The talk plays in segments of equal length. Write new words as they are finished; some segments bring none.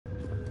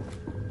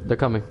They're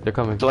coming. They're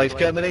coming. So he's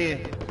coming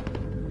in.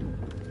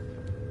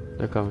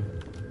 They're coming.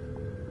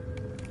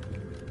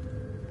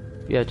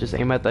 Yeah, just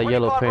aim at that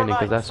yellow painting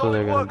because that's where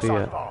they're gonna be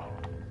at.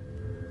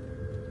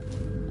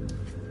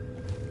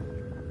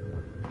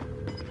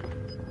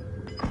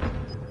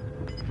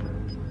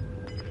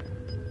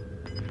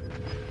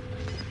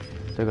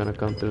 They're gonna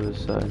come through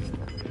this side.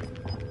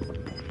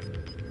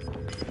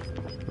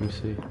 Let me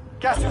see.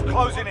 Gas is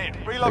closing in.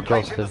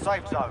 Relocating the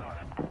safe zone.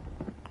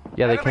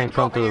 Yeah, they can't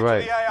come to the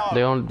right.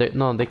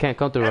 No, they can't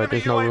come to the right.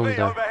 There's no room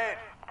there.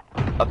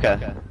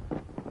 Okay.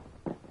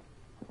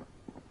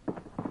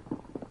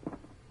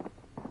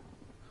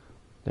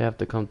 They have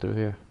to come through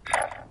here.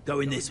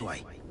 Going this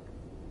way.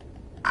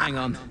 Hang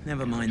on,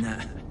 never mind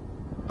that.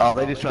 Oh,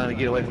 they're just trying to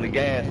get away from the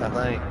gas, I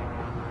think.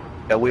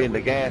 Yeah, we're in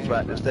the gas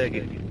right this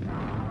second.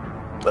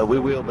 But we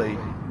will be.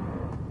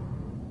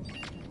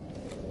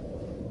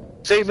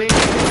 See me?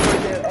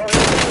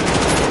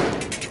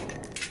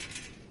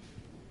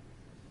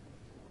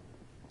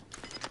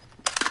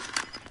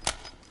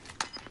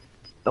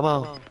 Come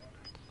on.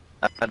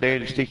 I dare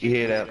you to stick your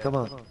head out. Come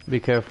on. Be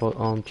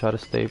careful. Try to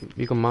stay.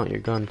 You can mount your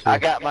gun too. I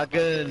got my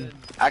gun.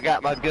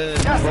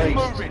 Gas is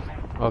moving.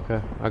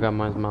 Okay, I got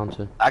mine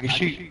mounted. I can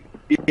shoot.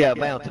 Yeah,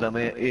 mounted. I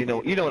mean, you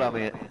know what I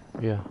meant.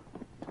 Yeah.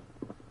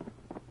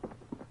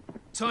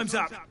 Time's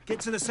up. Get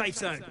to the safe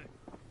zone.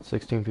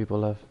 16 people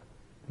left.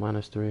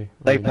 -3.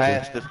 They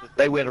passed us.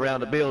 They went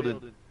around the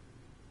building.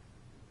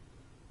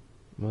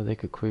 Well, they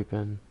could creep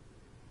in.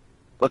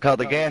 Look how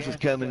the gas is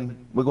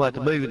coming. We're going to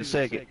have to move in a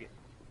second.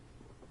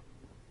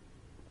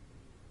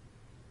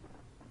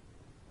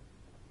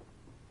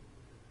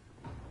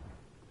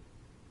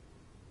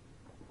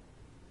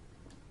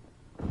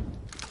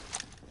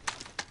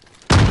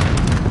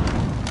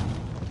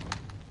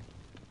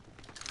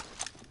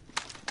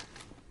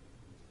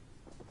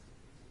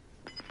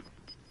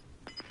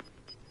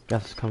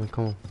 Gas is coming,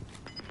 come on.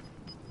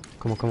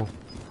 Come on, come on.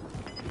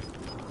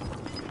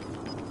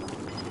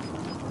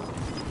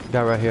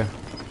 Guy right here.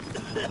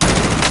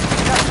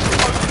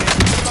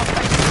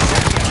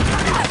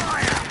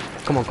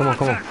 Come on, come on,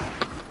 come on.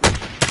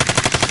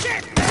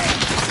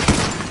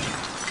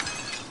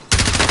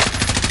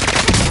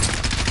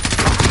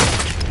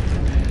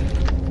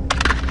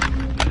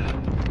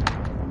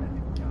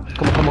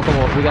 Come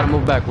on. We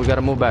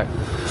gotta move back.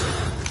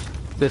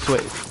 This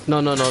way.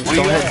 No. Don't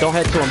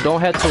head to him.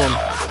 Don't head to him.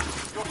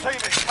 Your team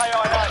is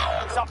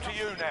KIA. It's up to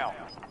you now.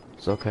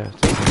 It's okay.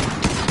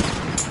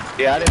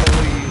 Yeah, I didn't know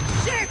who you...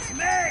 Shit,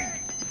 me!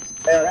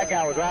 Yeah, that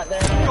guy was right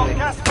there. You've got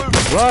gas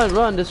moving.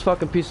 Run, this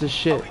fucking piece of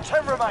shit. Only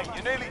 10 remain.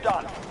 You're nearly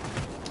done.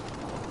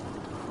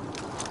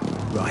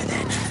 Right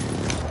then.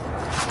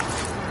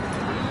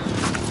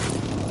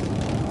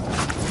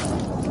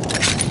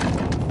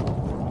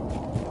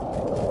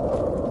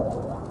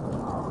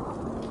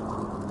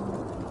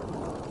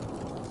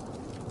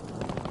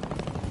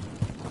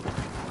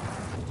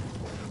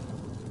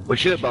 We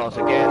should have bought us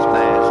a gas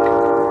mask.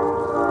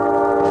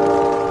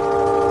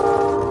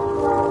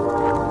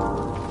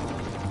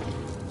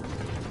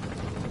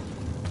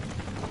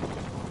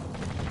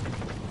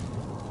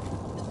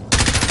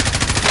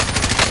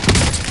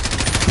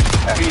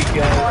 There you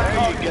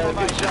go,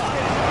 good shot.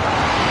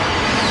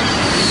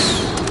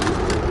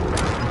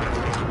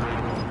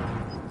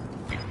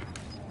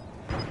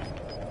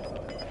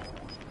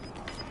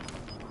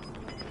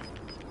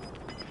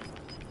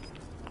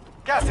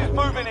 Gas is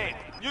moving in.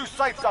 New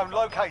safe zone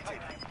located.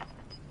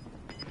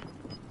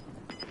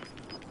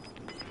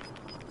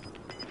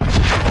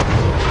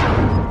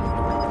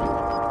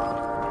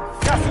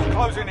 Gas is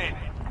closing in.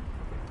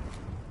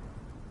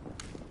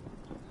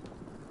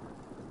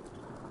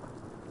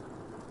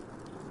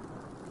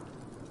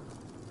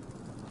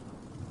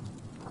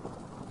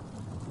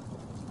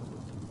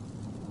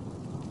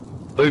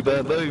 Move,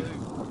 move.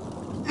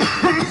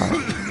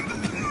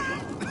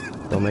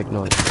 Don't make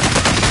noise.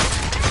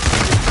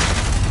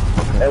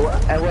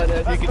 And what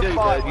you can do,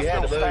 Fight you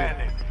had to still move.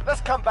 standing.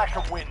 Let's come back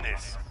and win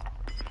this.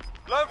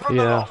 Learn from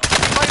the Yeah. loss.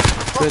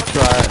 Good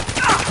try.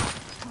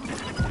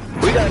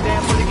 We got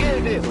damn pretty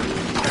good, didn't we?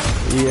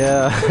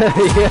 Yeah.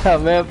 Yeah,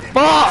 man.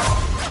 Fuck!